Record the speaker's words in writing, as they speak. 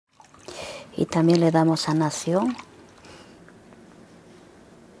y también le damos sanación.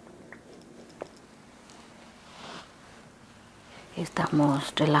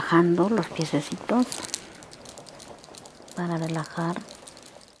 Estamos relajando los piececitos para relajar.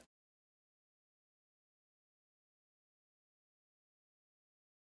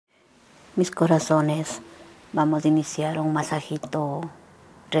 Mis corazones, vamos a iniciar un masajito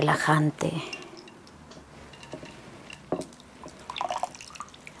relajante,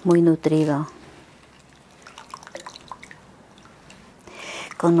 muy nutrido,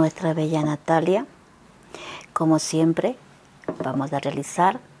 con nuestra bella Natalia. Como siempre, vamos a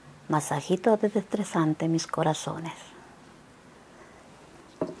realizar masajitos desestresantes, mis corazones.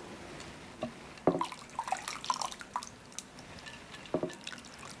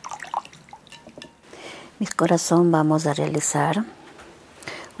 Mis corazón, vamos a realizar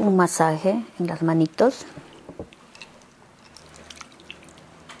un masaje en las manitos.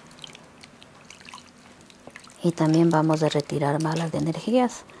 Y también vamos a retirar malas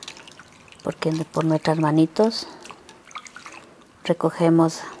energías, porque por nuestras manitos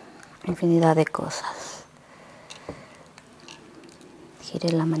recogemos infinidad de cosas.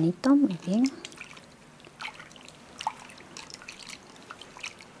 Gire la manito, muy bien.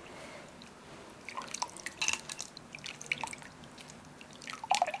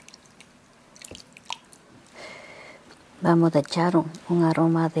 Vamos a echar un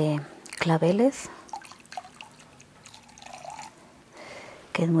aroma de claveles,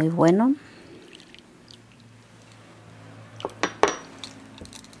 que es muy bueno.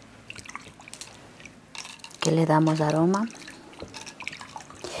 Que le damos aroma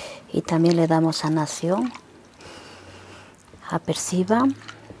y también le damos sanación. Aperciba,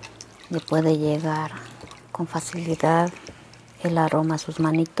 le puede llegar con facilidad el aroma a sus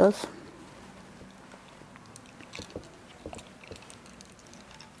manitos.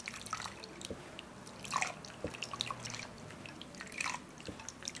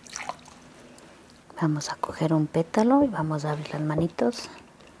 Vamos a coger un pétalo y vamos a abrir las manitos.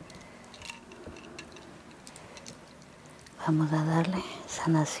 Vamos a darle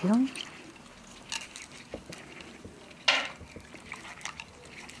sanación.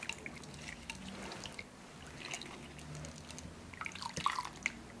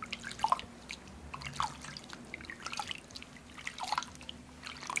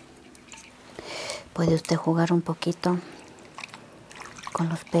 Puede usted jugar un poquito con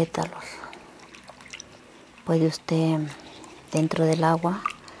los pétalos. Puede usted, dentro del agua,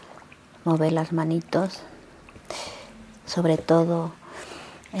 mover las manitos. Sobre todo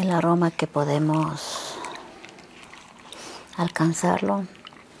el aroma que podemos alcanzarlo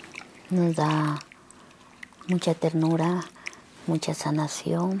nos da mucha ternura, mucha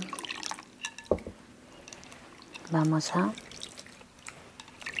sanación. Vamos a...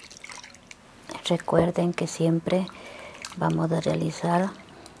 Recuerden que siempre vamos a realizar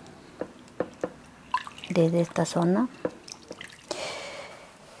desde esta zona,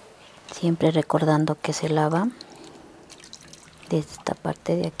 siempre recordando que se lava desde esta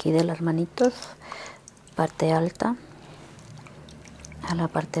parte de aquí de las manitos, parte alta a la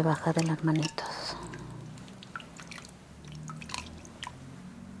parte baja de las manitos.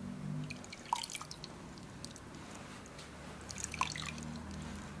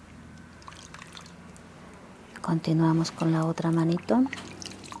 Continuamos con la otra manito.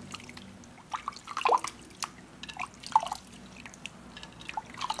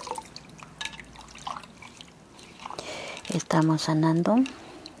 Estamos sanando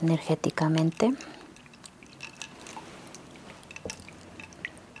energéticamente.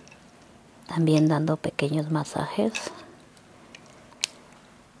 También dando pequeños masajes.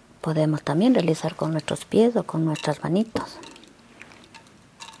 Podemos también realizar con nuestros pies o con nuestras manitos.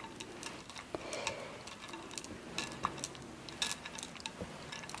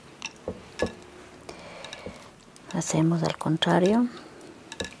 Hacemos al contrario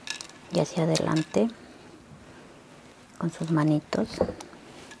y hacia adelante con sus manitos.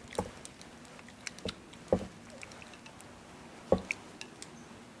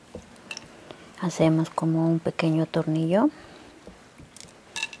 Hacemos como un pequeño tornillo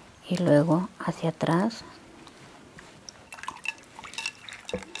y luego hacia atrás.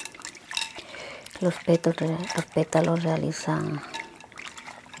 Los pétalos realizan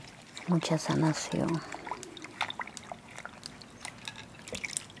mucha sanación.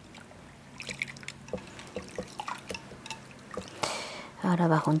 Ahora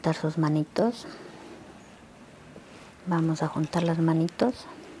va a juntar sus manitos. Vamos a juntar las manitos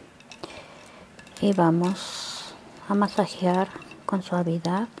y vamos a masajear con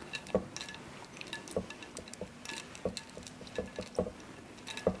suavidad.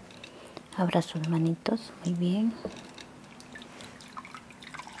 Abra sus manitos, muy bien.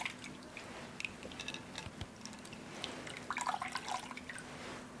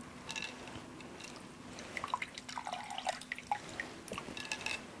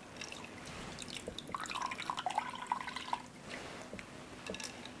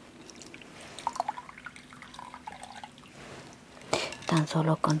 Tan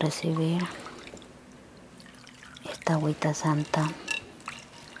solo con recibir esta agüita santa,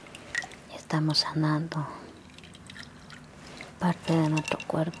 estamos sanando parte de nuestro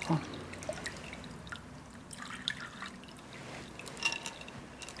cuerpo.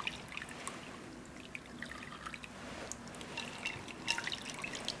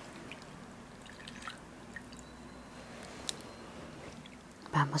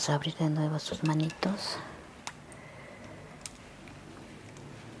 Vamos a abrir de nuevo sus manitos.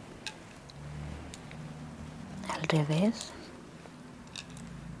 Al revés.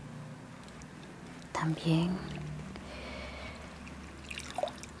 También.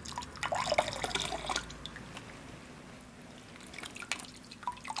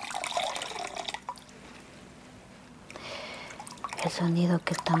 El sonido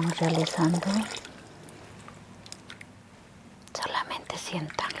que estamos realizando, solamente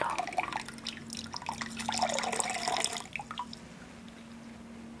siéntanlo.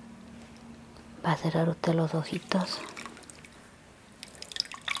 Va a cerrar usted los ojitos.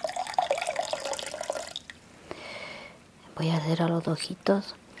 Voy a cerrar los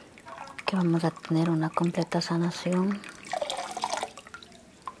ojitos, que vamos a tener una completa sanación.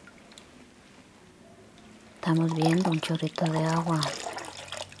 Estamos viendo un chorrito de agua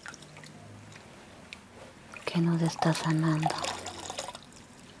que nos está sanando.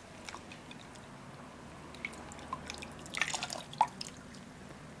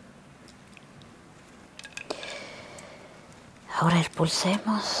 Ahora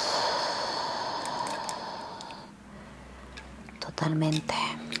expulsemos totalmente.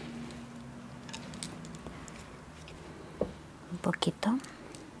 Un poquito.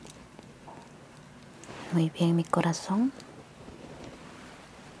 Muy bien, mi corazón.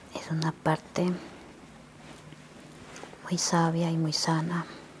 Es una parte muy sabia y muy sana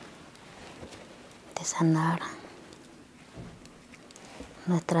de sanar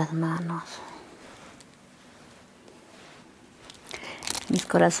nuestras manos. Mis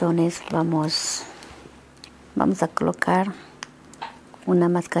corazones, vamos a colocar una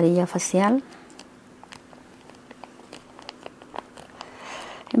mascarilla facial.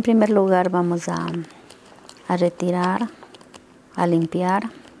 En primer lugar vamos a retirar, a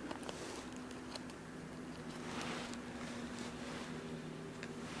limpiar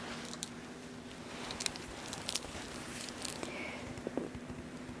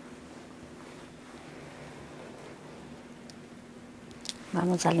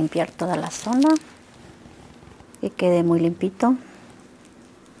vamos a limpiar toda la zona, que quede muy limpito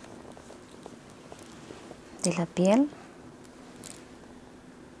de la piel.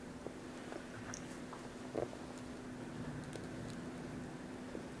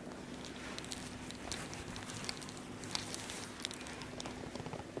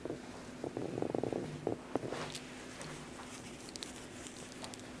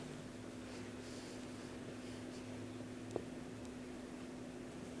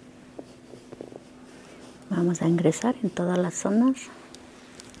 Vamos a ingresar en todas las zonas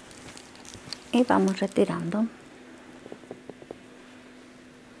y vamos retirando.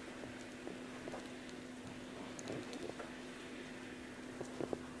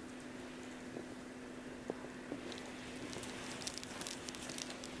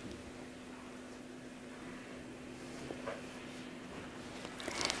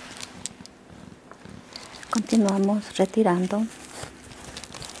 Continuamos retirando.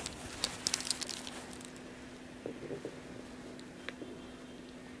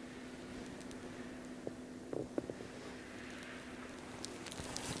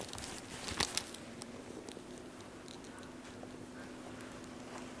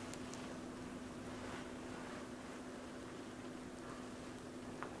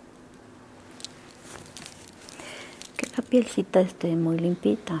 Que la pielcita esté muy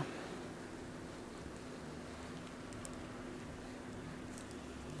limpita.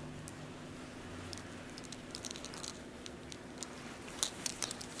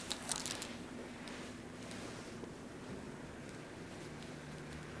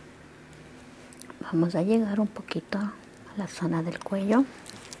 Vamos a llegar un poquito a la zona del cuello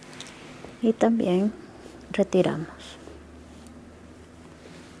y también retiramos.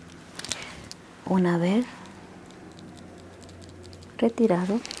 Una vez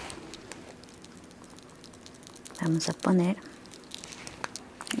retirado, vamos a poner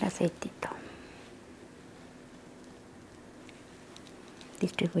el aceitito.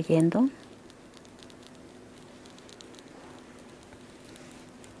 distribuyendo.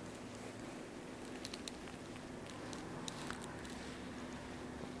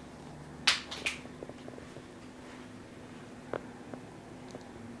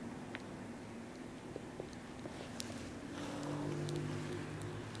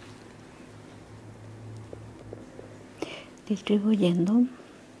 Distribuyendo.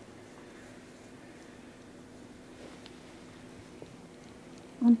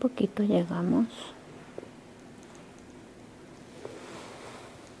 Un poquito llegamos.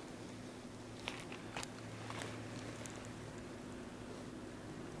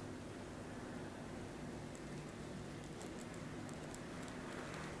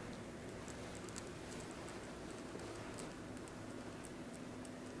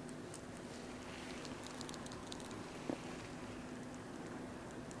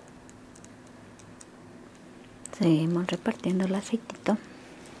 Seguimos repartiendo el aceitito.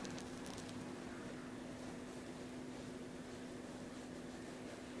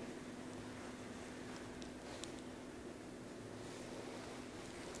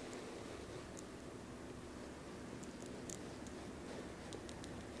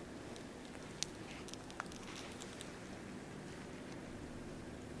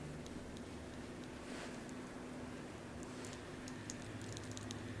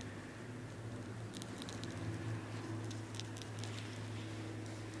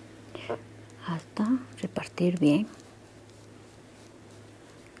 Hasta repartir bien.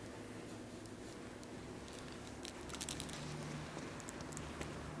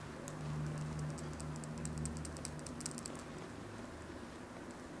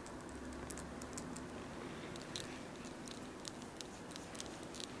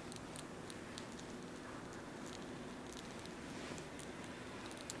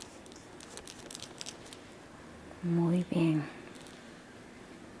 Muy bien.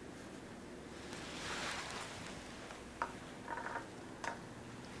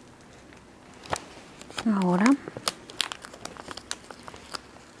 Ahora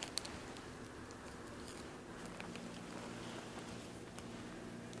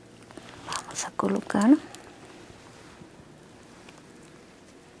vamos a colocar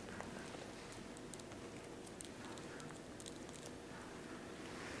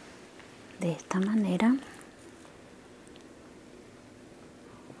de esta manera.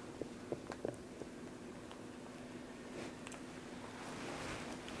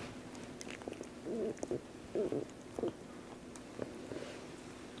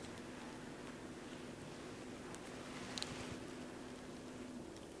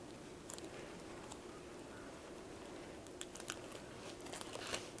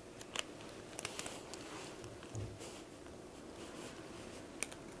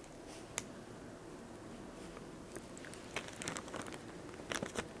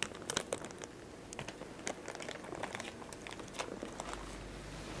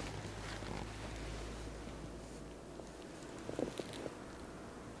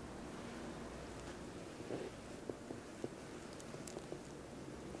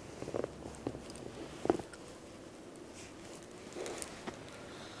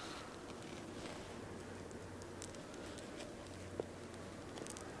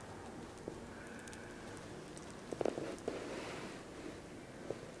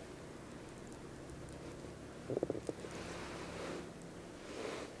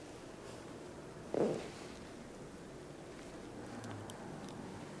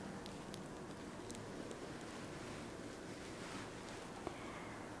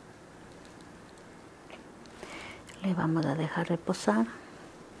 Le vamos a dejar reposar.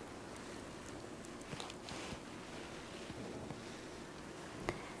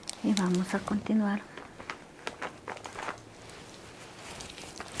 Y vamos a continuar.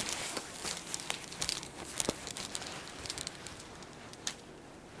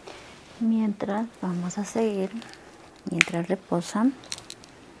 Mientras vamos a seguir, mientras reposan,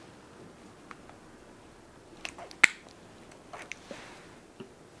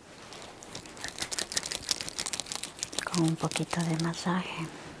 con un poquito de masaje.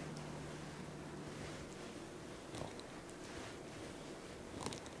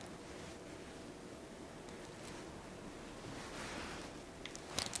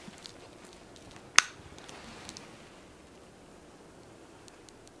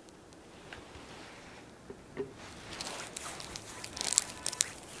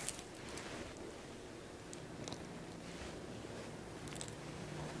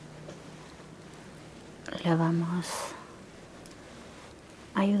 Le vamos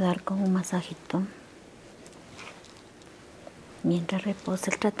a ayudar con un masajito mientras reposa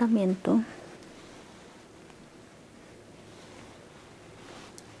el tratamiento.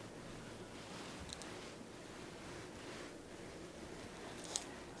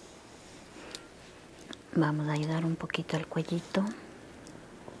 Vamos a ayudar un poquito al cuellito.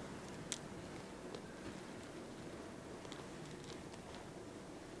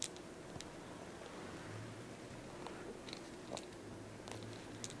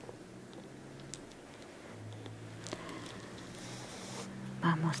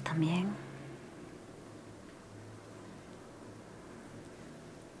 Vamos también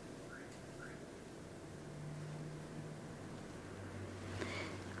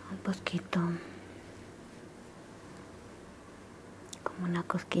un poquito, como una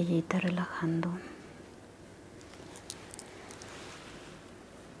cosquillita, relajando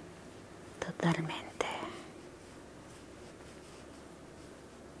totalmente.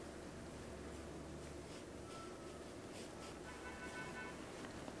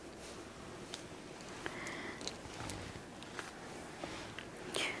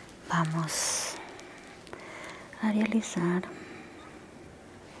 Vamos a realizar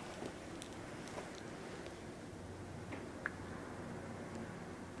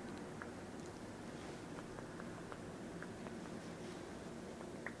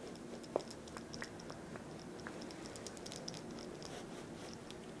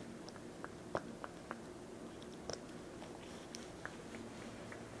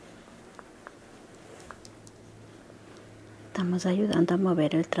estamos ayudando a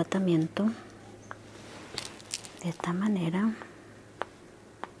mover el tratamiento de esta manera.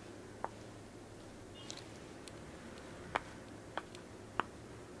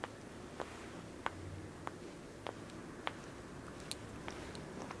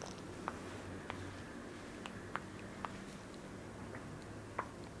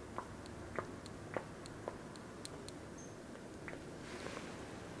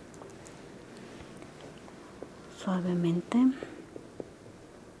 Suavemente.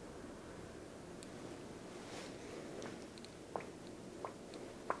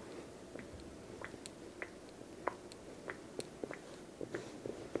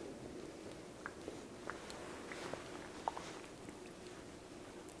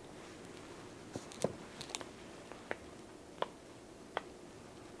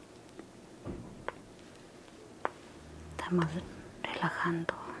 Estamos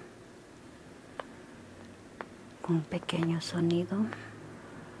relajando con un pequeño sonido.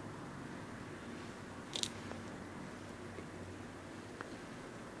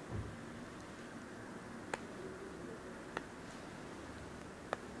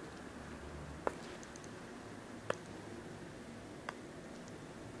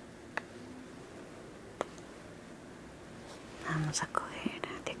 Vamos a coger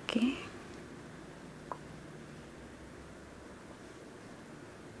de aquí.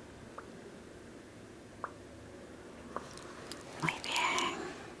 Muy bien.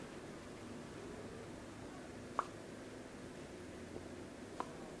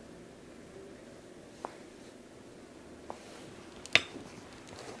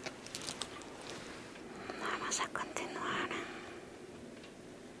 Vamos a continuar.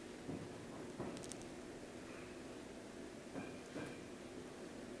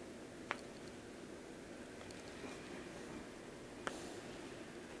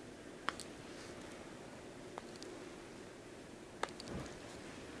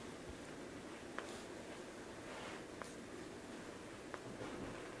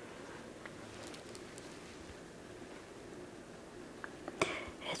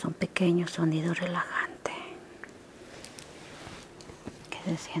 Es un pequeño sonido relajante que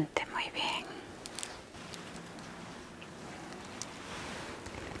se siente muy bien.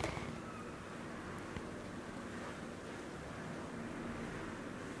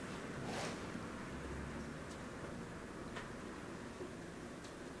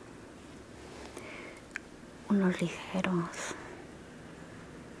 Unos ligeros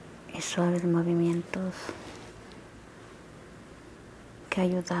y suaves movimientos que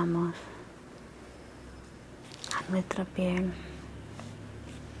ayudamos a nuestra piel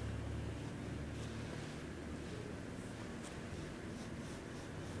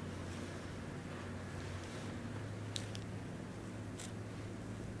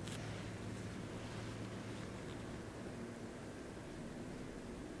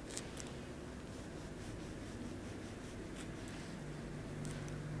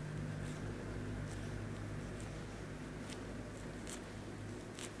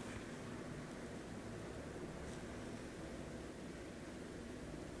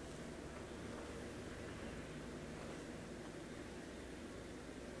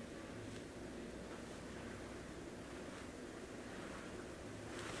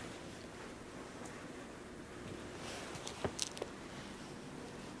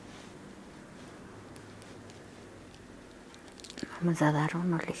Vamos a dar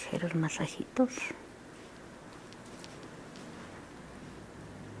unos ligeros masajitos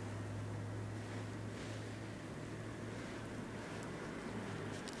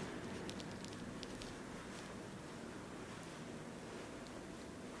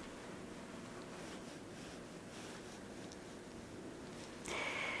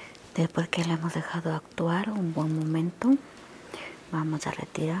Después que le hemos dejado actuar un buen momento, vamos a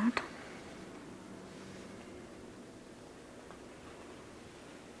retirar.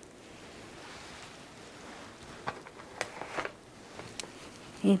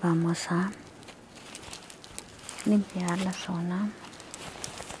 Y vamos a limpiar la zona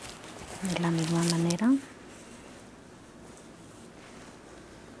de la misma manera.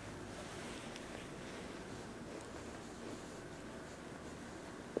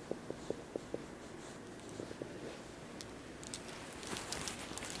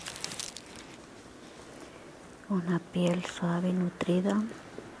 Una piel suave y nutrida.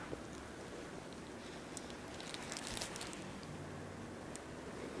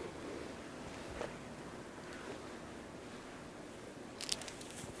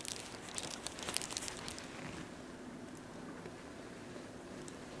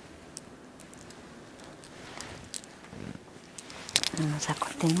 Vamos a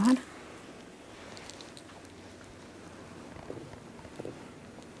continuar.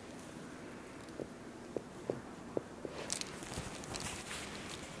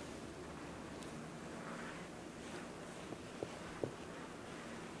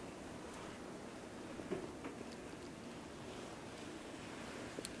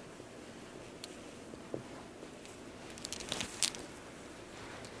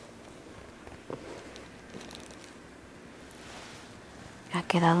 Ha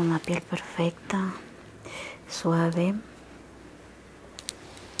quedado una piel perfecta, suave.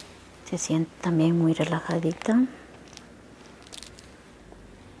 Se siente también muy relajadita.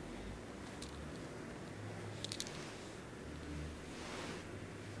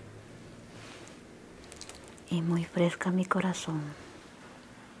 Y muy fresca mi corazón.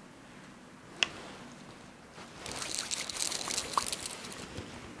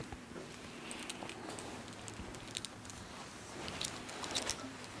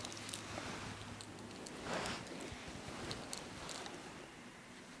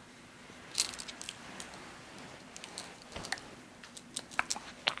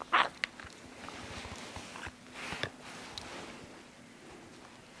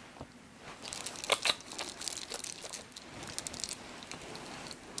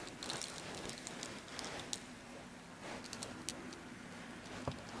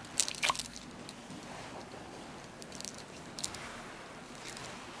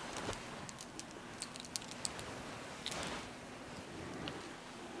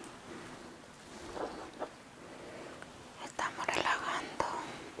 Estamos relajando,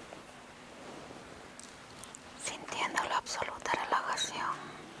 sintiendo la absoluta relajación,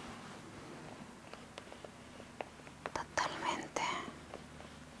 totalmente.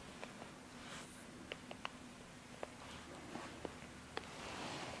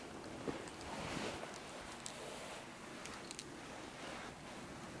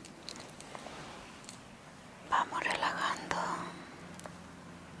 Vamos relajando.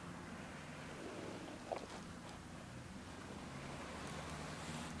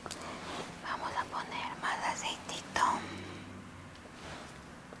 Vamos a poner más aceitito.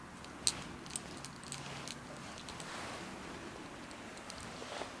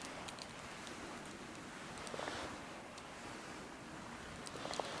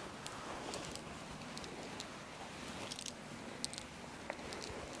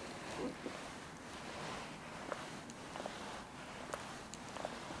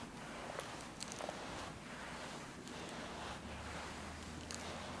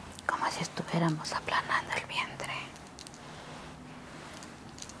 Como si estuviéramos aplanando el vientre.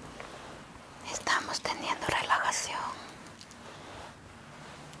 Estamos teniendo relajación.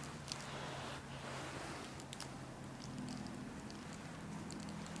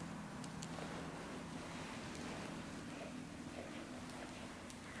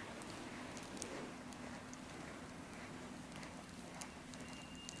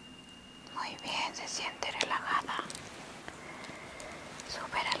 Muy bien, se siente relajada.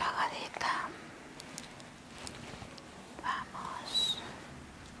 Súper relajadita. Vamos.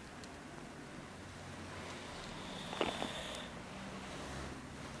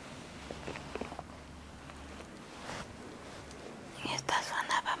 En esta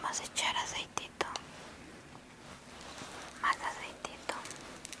zona vamos a echar aceitito. Más aceitito.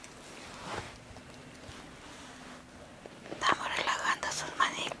 Estamos relajando sus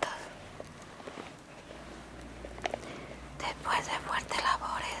manitos.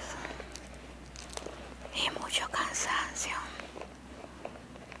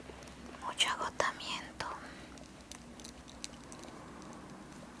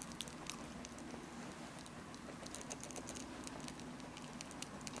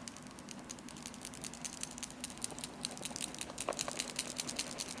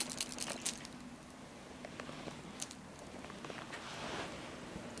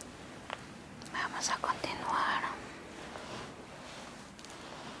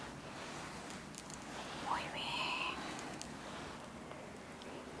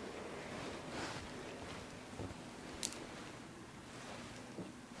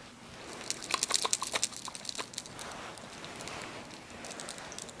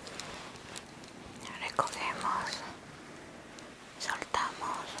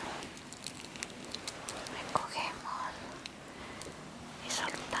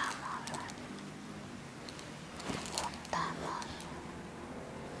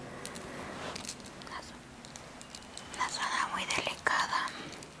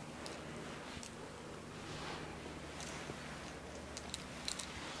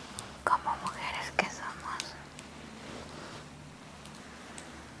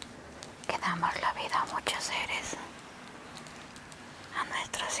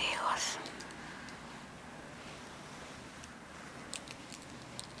 nuestros hijos.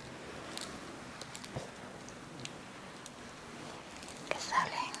 Que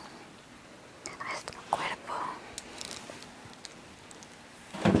salen de nuestro cuerpo.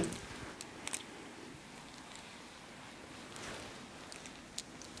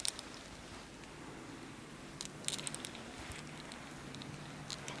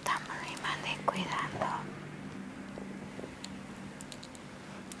 Estamos mimando y cuidando.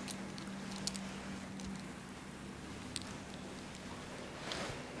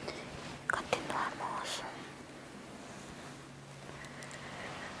 Continuamos.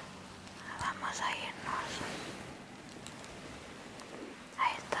 Vamos a irnos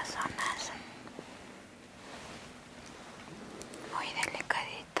a estas zonas muy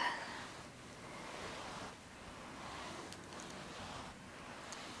delicaditas.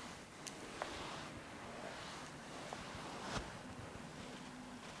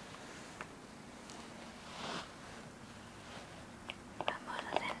 Vamos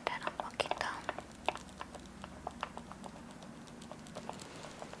a centrar un poquito.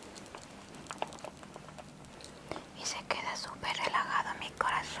 Y se queda súper relajado mi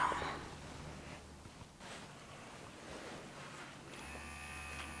corazón.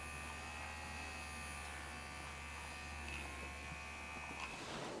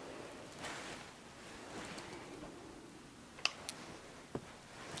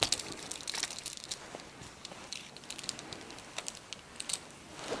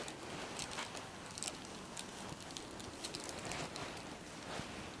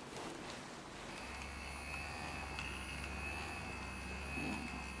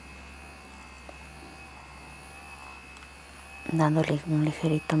 Dándole un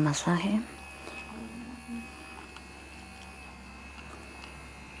ligerito masaje.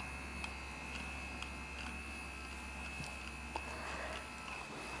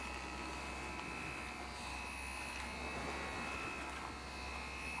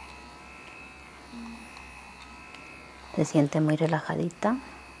 Se siente muy relajadita.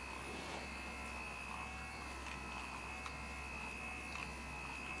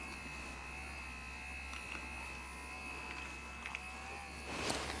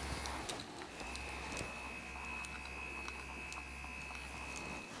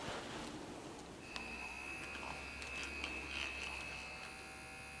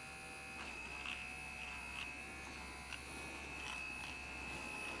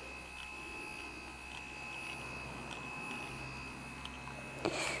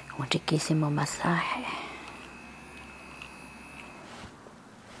 Un riquísimo masaje.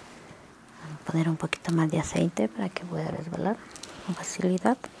 Vamos a poner un poquito más de aceite para que pueda resbalar con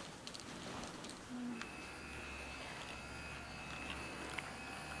facilidad.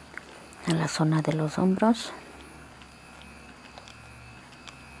 En la zona de los hombros.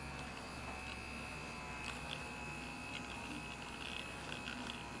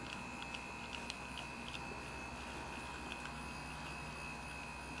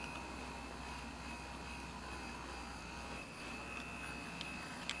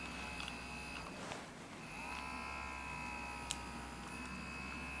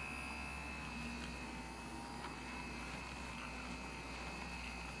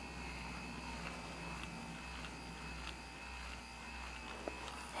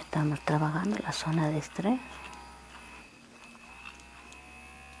 Estamos trabajando la zona de estrés.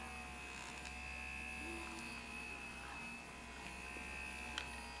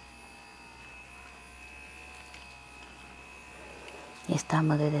 Y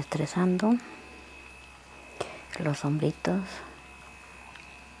estamos desestresando los hombritos,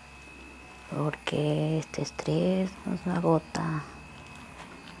 porque este estrés nos agota,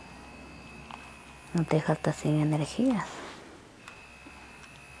 nos deja hasta sin energías.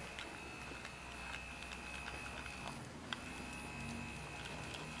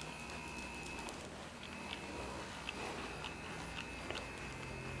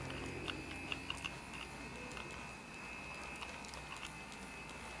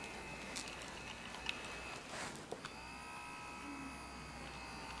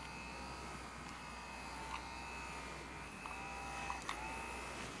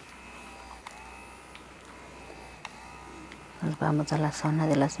 Nos vamos a la zona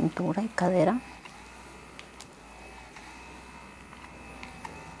de la cintura y cadera.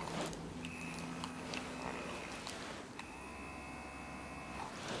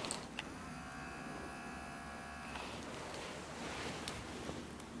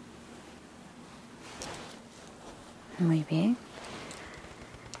 Muy bien.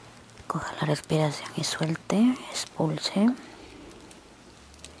 Coja la respiración y suelte, expulse.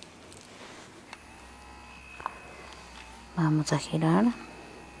 Vamos a girar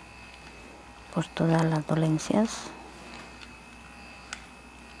por todas las dolencias.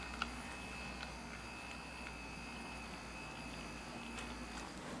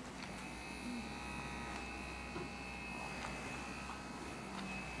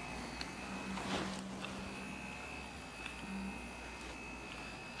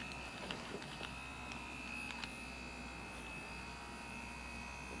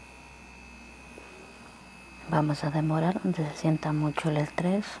 Vamos a demorar donde se sienta mucho el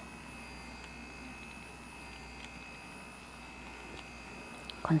estrés.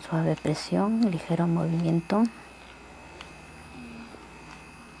 Con suave presión, ligero movimiento.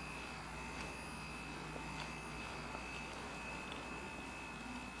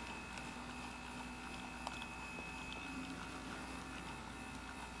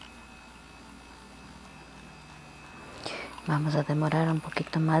 Vamos a demorar un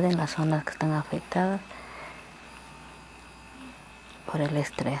poquito más en las zonas que están afectadas por el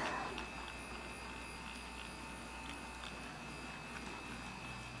estrés.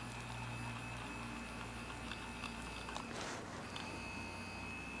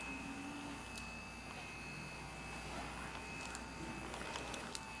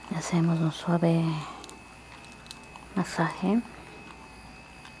 Hacemos un suave masaje.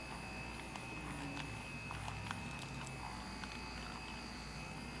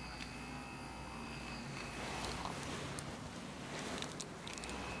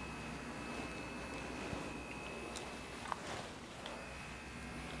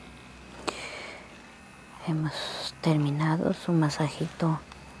 Hemos terminado su masajito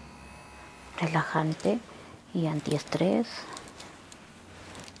relajante y antiestrés,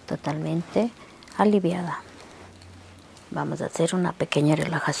 totalmente aliviada. Vamos a hacer una pequeña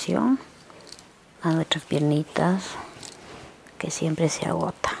relajación a nuestras piernitas que siempre se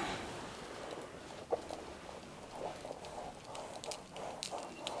agotan.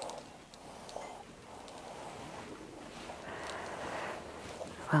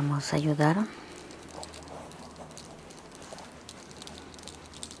 Vamos a ayudar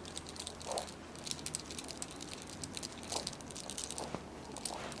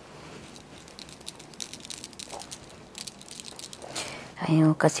en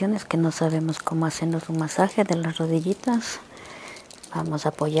ocasiones que no sabemos cómo hacernos un masaje de las rodillitas. Vamos a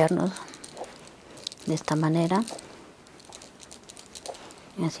apoyarnos de esta manera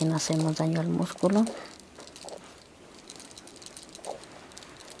y así no hacemos daño al músculo.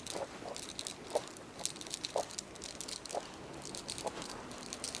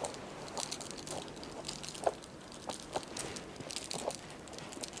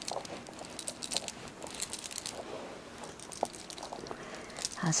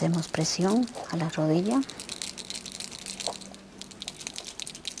 Hacemos presión a la rodilla.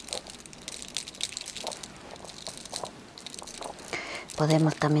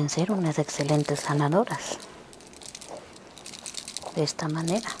 Podemos también ser unas excelentes sanadoras de esta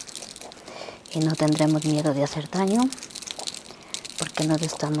manera y no tendremos miedo de hacer daño porque nos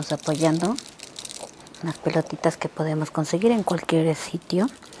estamos apoyando en las pelotitas que podemos conseguir en cualquier sitio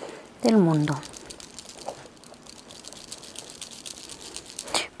del mundo.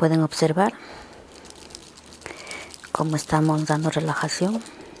 Pueden observar cómo estamos dando relajación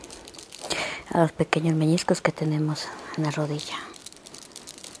a los pequeños meñiscos que tenemos en la rodilla.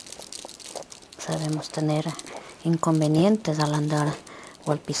 Sabemos tener inconvenientes al andar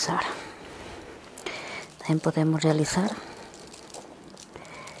o al pisar. También podemos realizar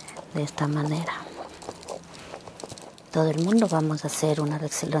de esta manera. Todo el mundo vamos a ser unas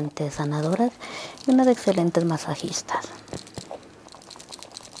excelentes sanadoras y unas excelentes masajistas.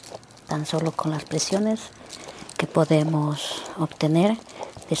 Tan solo con las presiones que podemos obtener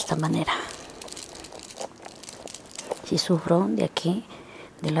de esta manera. Si sufro de aquí,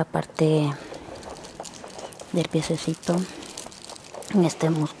 de la parte del piececito, en este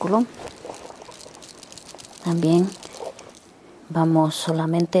músculo, también vamos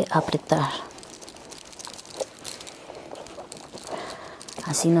solamente a apretar.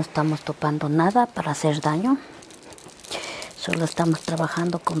 Así no estamos topando nada para hacer daño. Solo estamos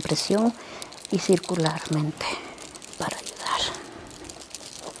trabajando con presión y circularmente para ayudar.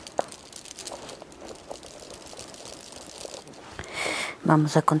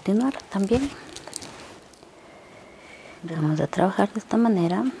 Vamos a continuar también. Vamos a trabajar de esta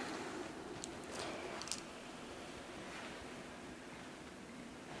manera.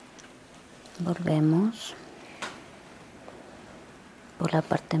 Volvemos por la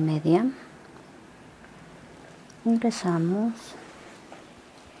parte media. Ingresamos.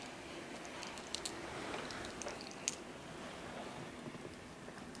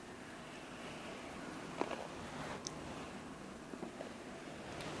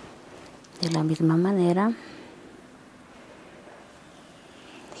 De la misma manera,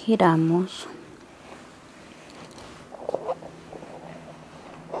 giramos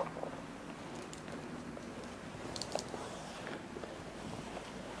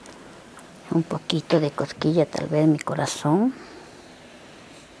un poquito de cosquilla tal vez en mi corazón.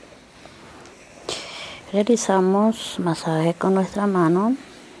 Realizamos masaje con nuestra mano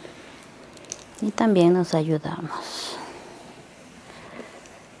y también nos ayudamos.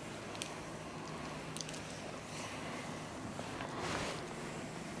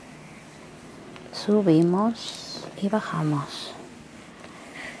 Subimos y bajamos.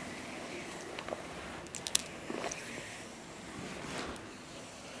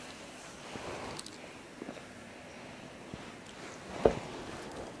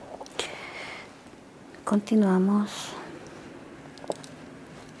 Continuamos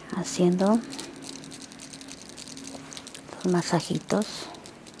haciendo los masajitos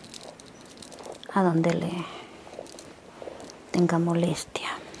a donde le tenga molestia.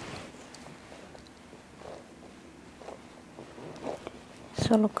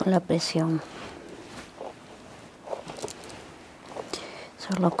 Solo con la presión.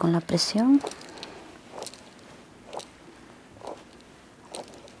 Solo con la presión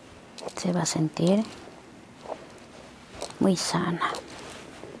se va a sentir muy sana.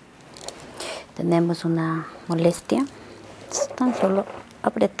 Tenemos una molestia, tan solo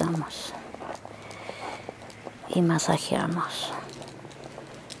apretamos y masajeamos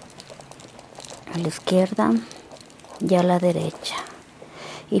a la izquierda y a la derecha.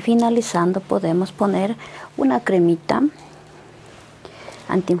 Y finalizando podemos poner una cremita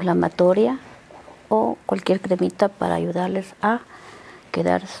antiinflamatoria o cualquier cremita para ayudarles a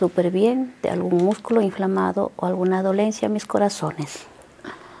quedar súper bien de algún músculo inflamado o alguna dolencia en mis corazones.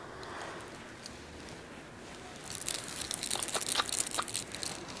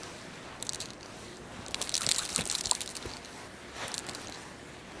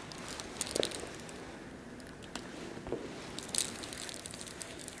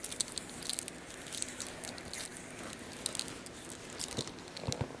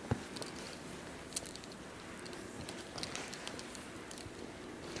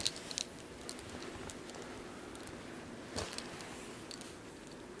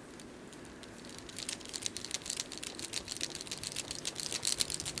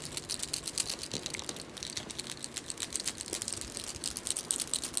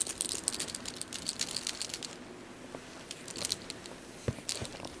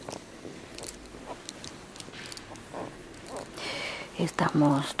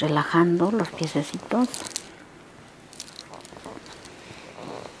 Estamos relajando los piececitos.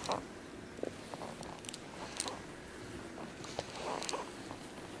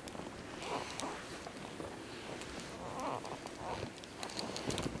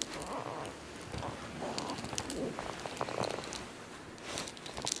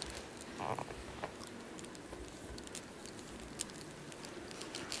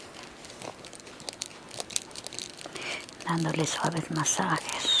 Dándole suaves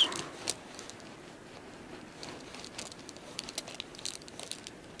masajes.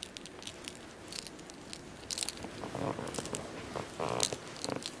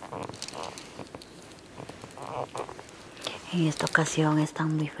 En esta ocasión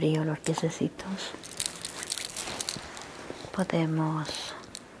están muy fríos los piececitos. Podemos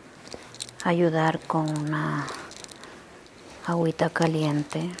ayudar con una agüita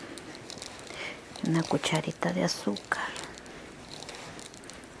caliente, una cucharita de azúcar.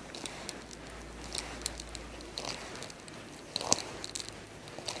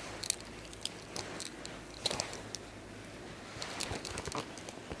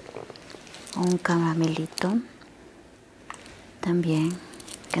 Un caramelito también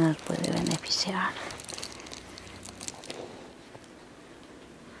que nos puede beneficiar.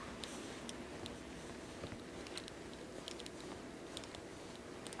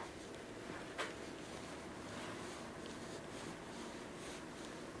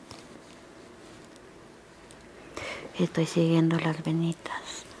 Estoy siguiendo las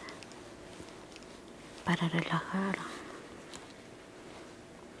venitas para relajar,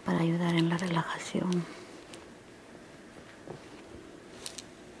 para ayudar en la relajación.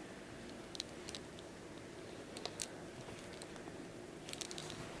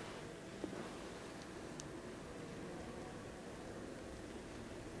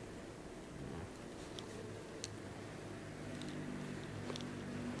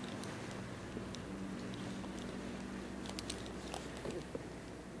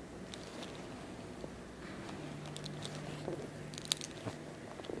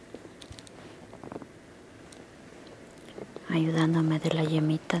 ayudándome de la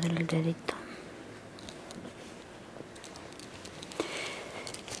yemita del dedito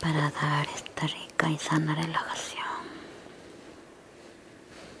para dar esta rica y sana relajación.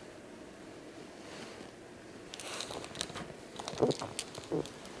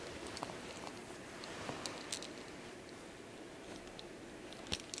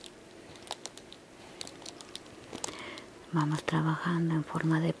 Vamos trabajando en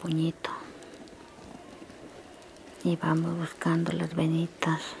forma de puñito y vamos buscando las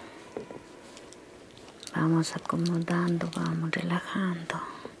venitas, vamos acomodando, vamos relajando.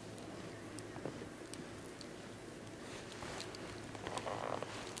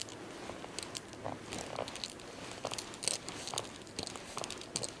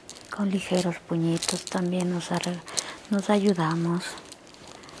 Con ligeros puñitos también nos ayudamos.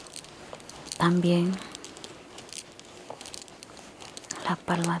 También la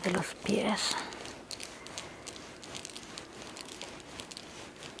palma de los pies.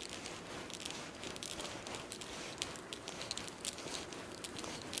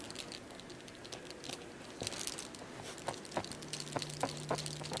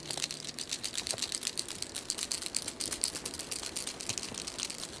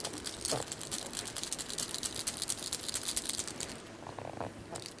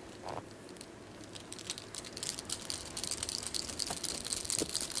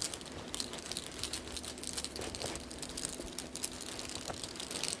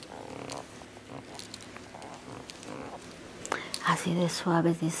 Así de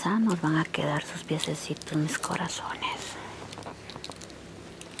suaves y sanos van a quedar sus piececitos, mis corazones.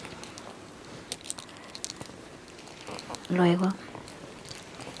 Luego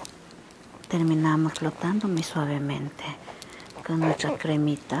terminamos flotando muy suavemente con nuestra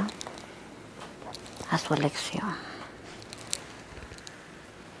cremita a su elección.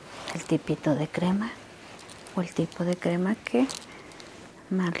 El tipito de crema o el tipo de crema que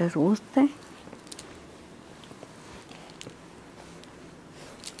más les guste.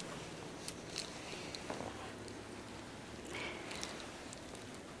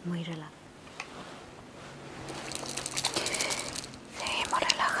 Muy relajado. Seguimos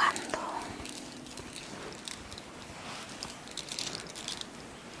relajando.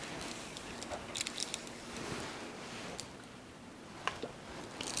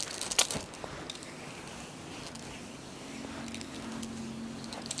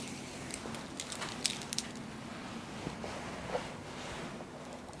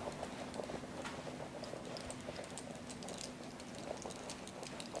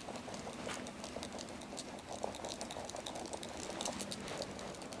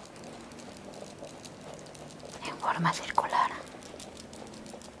 Forma circular.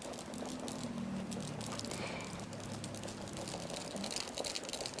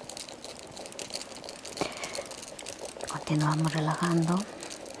 Continuamos relajando.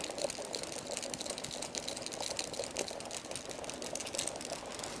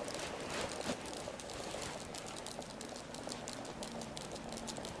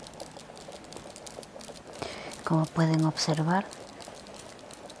 Como pueden observar,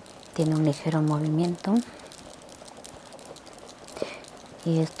 tiene un ligero movimiento.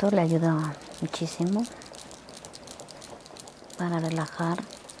 Y esto le ayuda muchísimo para relajar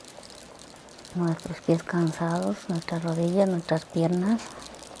nuestros pies cansados, nuestras rodillas, nuestras piernas.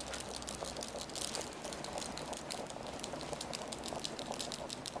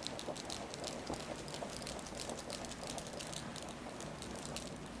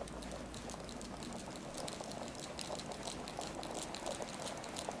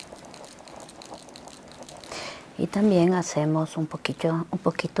 Y también hacemos un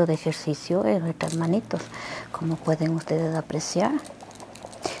poquito de ejercicio en nuestras manitos. Como pueden ustedes apreciar,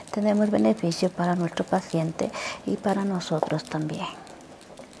 tenemos beneficio para nuestro paciente y para nosotros también.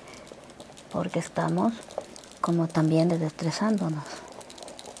 Porque estamos como también desestresándonos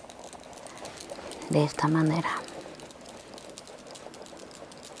de esta manera.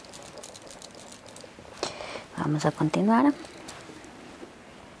 Vamos a continuar.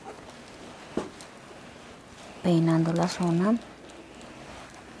 Peinando la zona.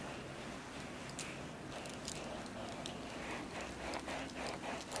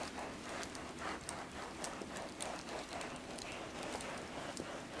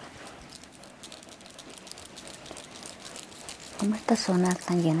 Como esta zona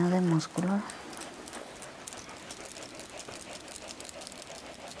está llena de músculos,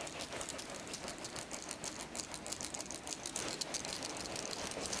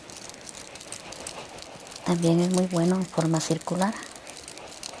 también es muy bueno en forma circular.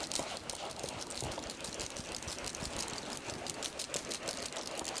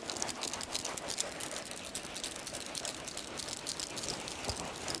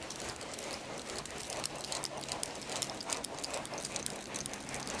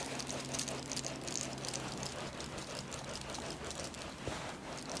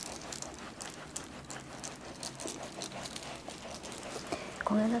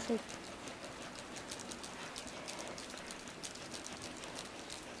 con el aceite.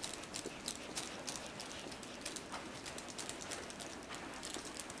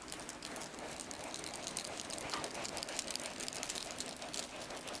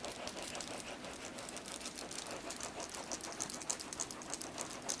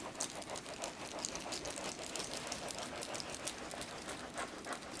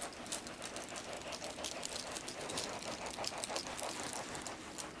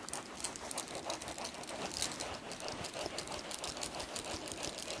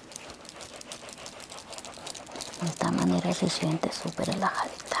 De esta manera se siente súper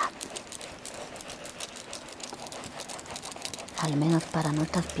relajadita. Al menos para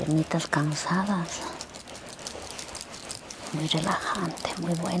nuestras piernitas cansadas. Muy relajante,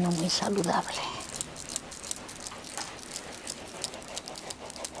 muy bueno, muy saludable.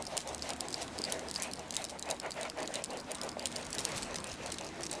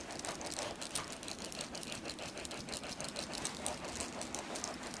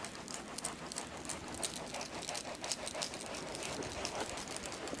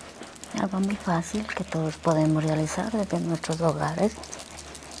 Algo muy fácil que todos podemos realizar desde nuestros hogares,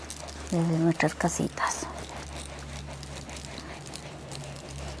 desde nuestras casitas.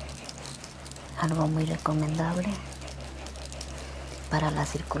 Algo muy recomendable para la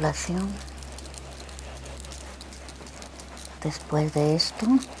circulación. Después de esto,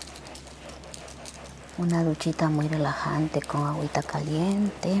 una duchita muy relajante con agüita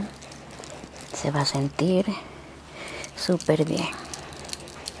caliente. Se va a sentir súper bien.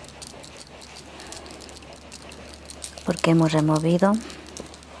 Porque hemos removido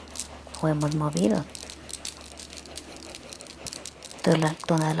o hemos movido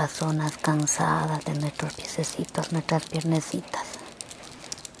todas las zonas cansadas de nuestros piececitos, nuestras piernecitas.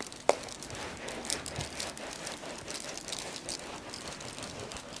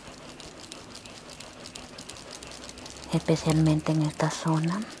 Especialmente en esta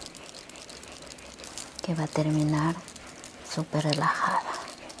zona que va a terminar súper relajada.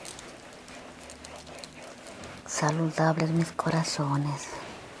 Saludables mis corazones.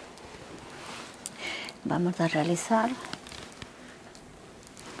 Vamos a realizar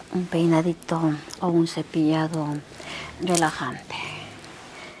un peinadito o un cepillado relajante.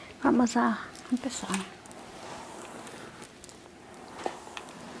 Vamos a empezar.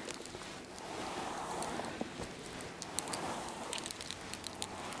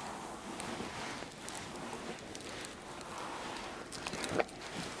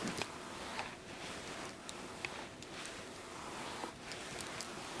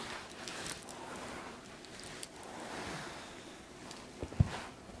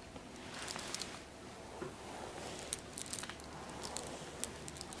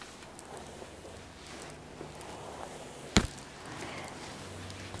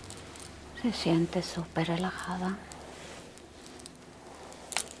 Se siente súper relajada.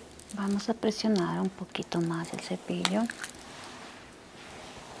 Vamos a presionar un poquito más el cepillo.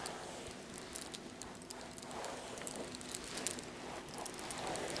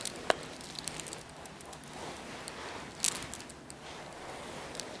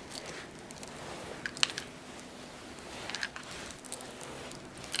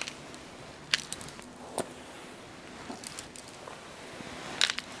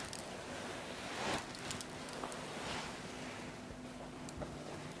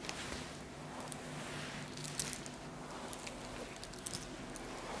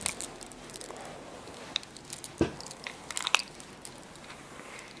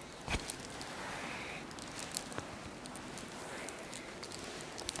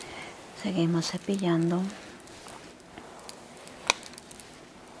 Seguimos cepillando,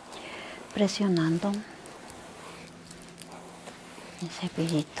 presionando el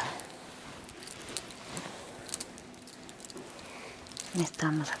cepillito.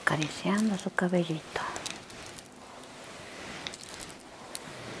 Estamos acariciando su cabellito.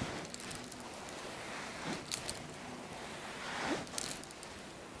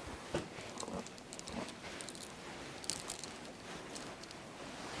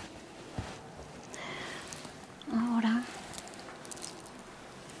 Ahora,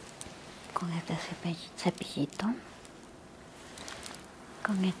 con este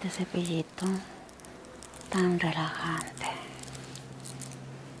cepillito tan relajante.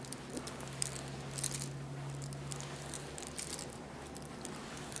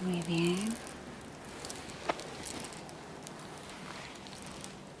 Muy bien.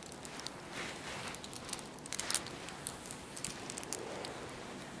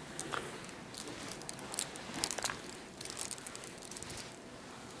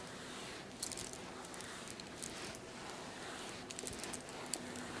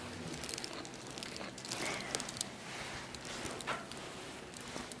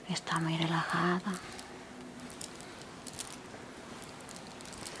 Está muy relajada.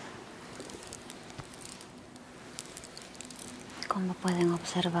 Como pueden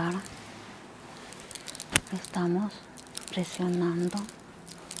observar, estamos presionando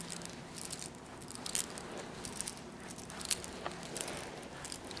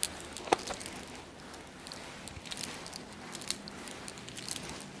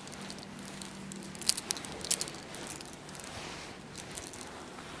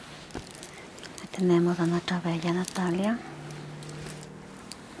tenemos a nuestra bella Natalia,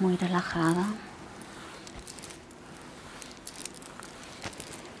 muy relajada.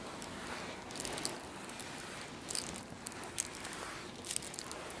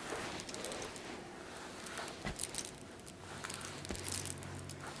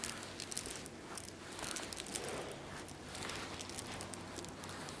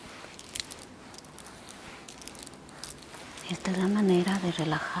 Esta es la manera de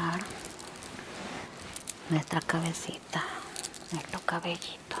relajar nuestra cabecita, nuestro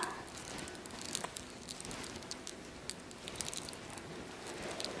cabellito.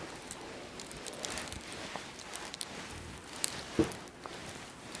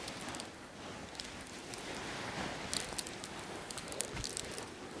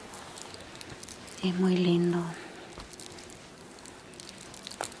 Es muy lindo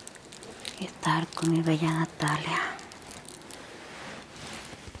estar con mi bella Natalia,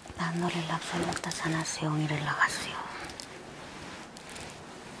 dándole la absoluta sanación y relajación.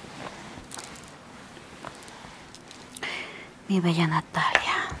 Mi bella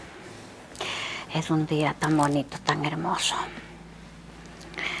Natalia, es un día tan bonito, tan hermoso.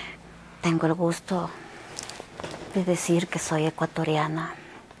 Tengo el gusto de decir que soy ecuatoriana,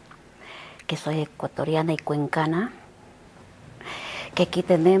 y cuencana, que aquí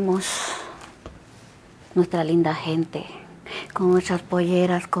tenemos nuestra linda gente, con nuestras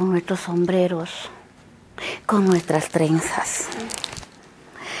polleras, con nuestros sombreros, con nuestras trenzas,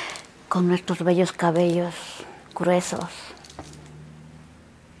 con nuestros bellos cabellos gruesos,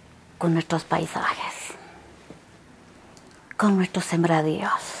 con nuestros paisajes, con nuestros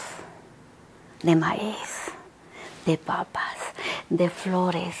sembradíos de maíz, de papas, de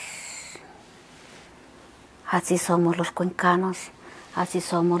flores. Así somos los cuencanos, así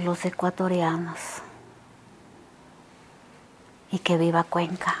somos los ecuatorianos. Y que viva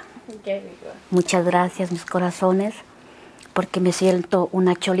Cuenca. Muchas gracias, mis corazones, porque me siento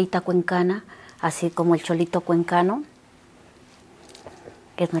una cholita cuencana, así como el cholito cuencano,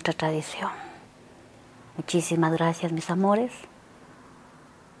 que es nuestra tradición. Muchísimas gracias, mis amores,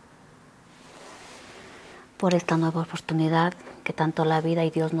 por esta nueva oportunidad que tanto la vida y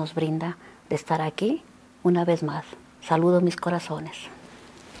Dios nos brinda de estar aquí una vez más. Saludos, mis corazones.